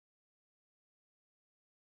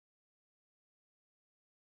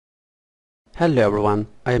Hello everyone,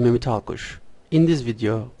 I am Ümit Alkuş. In this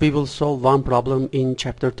video, we will solve one problem in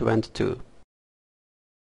chapter 22.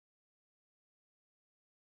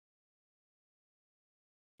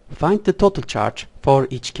 Find the total charge for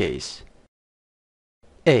each case.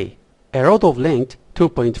 A rod of length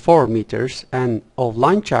 2.4 meters and of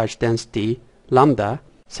line charge density lambda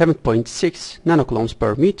 7.6 nanocoulombs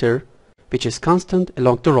per meter, which is constant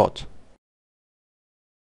along the rod.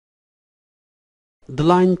 The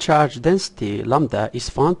line charge density lambda is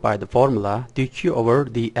found by the formula dq over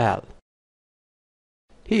dl.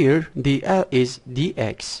 Here dl is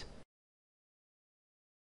dx.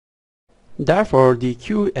 Therefore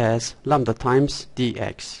dq is lambda times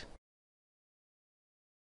dx.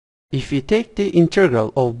 If we take the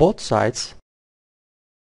integral of both sides,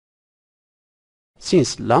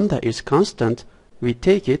 since lambda is constant, we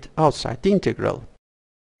take it outside the integral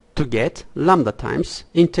to get lambda times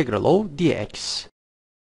integral of dx.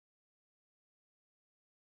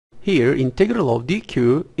 Here integral of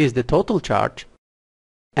dq is the total charge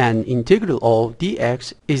and integral of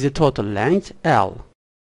dx is the total length L.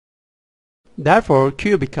 Therefore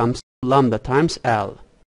q becomes lambda times L.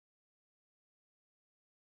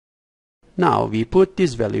 Now we put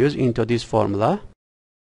these values into this formula.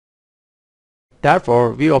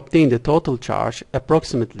 Therefore we obtain the total charge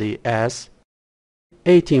approximately as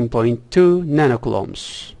 18.2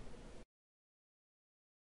 nanocoulombs.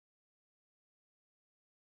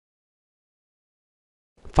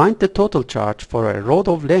 Find the total charge for a rod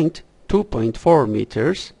of length 2.4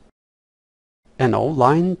 meters and of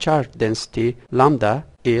line charge density lambda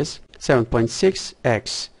is 7.6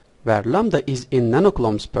 x, where lambda is in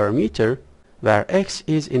nanocoulombs per meter, where x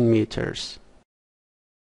is in meters.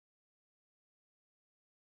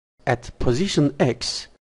 At position x,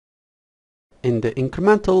 in the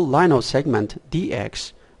incremental line of segment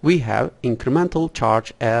dx, we have incremental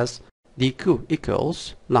charge as dq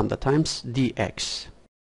equals lambda times dx.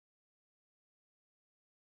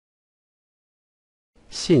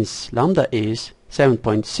 Since lambda is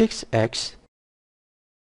 7.6x,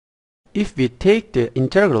 if we take the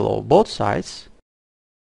integral of both sides,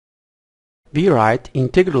 we write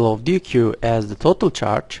integral of dq as the total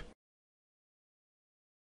charge,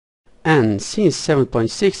 and since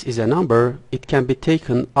 7.6 is a number, it can be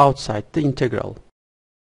taken outside the integral.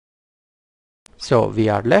 So we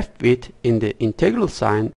are left with, in the integral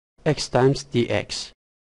sign, x times dx.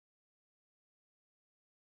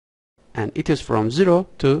 And it is from 0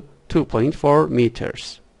 to 2.4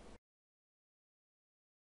 meters.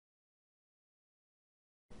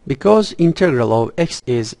 Because integral of x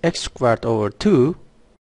is x squared over 2,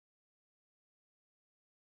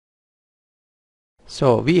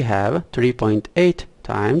 so we have 3.8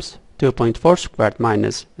 times 2.4 squared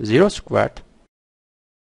minus 0 squared.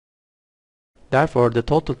 Therefore the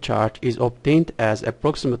total charge is obtained as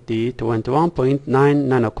approximately 21.9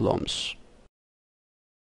 nanocoulombs.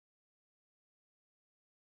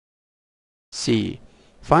 C.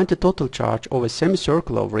 Find the total charge of a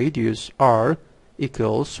semicircle of radius r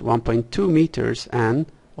equals 1.2 meters and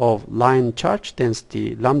of line charge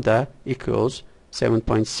density lambda equals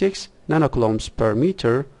 7.6 nanocoulombs per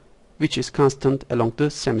meter, which is constant along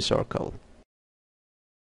the semicircle.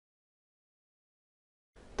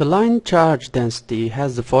 The line charge density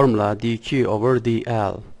has the formula dq over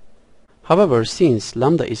dl. However, since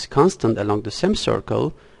lambda is constant along the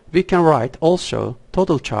semicircle, we can write also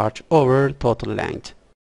total charge over total length.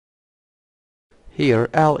 Here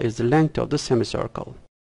L is the length of the semicircle,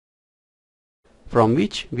 from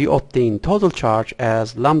which we obtain total charge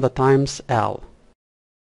as lambda times L.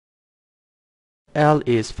 L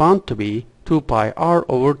is found to be 2 pi r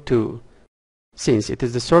over 2, since it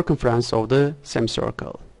is the circumference of the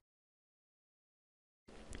semicircle.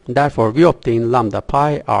 Therefore we obtain lambda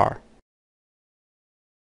pi r.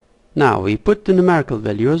 Now we put the numerical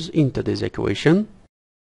values into this equation.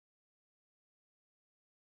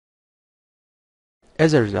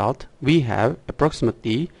 As a result, we have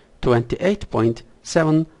approximately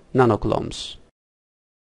 28.7 nanocoulombs.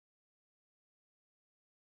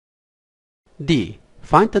 D.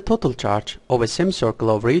 Find the total charge of a semicircle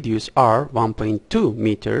of radius r 1.2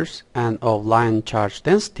 meters and of line charge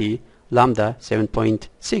density lambda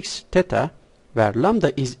 7.6 theta, where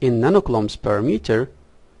lambda is in nanocoulombs per meter,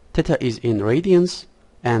 theta is in radians,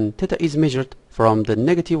 and theta is measured from the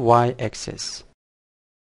negative y-axis.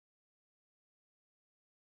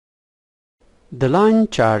 The line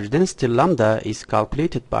charge density lambda is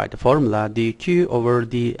calculated by the formula dq over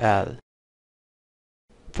dl,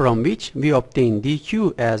 from which we obtain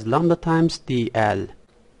dq as lambda times dl,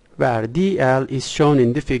 where dl is shown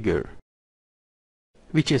in the figure,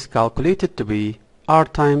 which is calculated to be r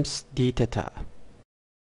times d theta.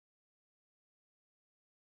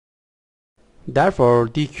 Therefore,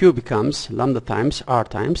 dq becomes lambda times r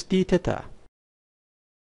times d theta.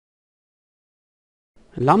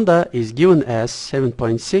 Lambda is given as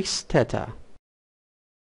 7.6 theta.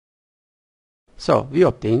 So we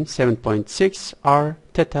obtain 7.6 r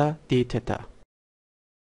theta d theta.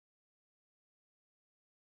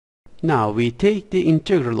 Now we take the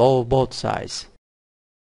integral of both sides.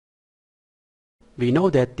 We know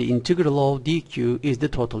that the integral of dq is the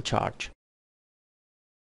total charge.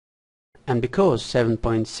 And because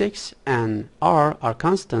 7.6 and r are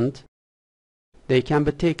constant, they can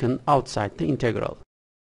be taken outside the integral.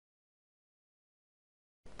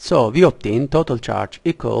 So we obtain total charge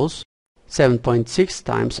equals 7.6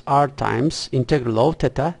 times r times integral of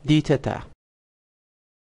theta d theta.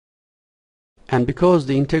 And because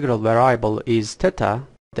the integral variable is theta,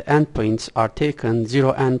 the endpoints are taken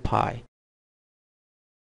 0 and pi.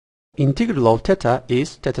 Integral of theta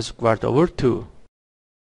is theta squared over 2.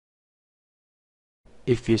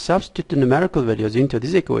 If we substitute the numerical values into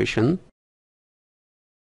this equation,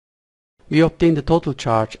 we obtain the total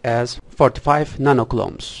charge as 45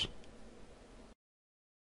 nanocoulombs.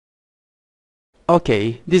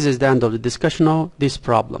 Okay, this is the end of the discussion of this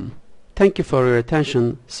problem. Thank you for your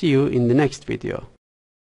attention. See you in the next video.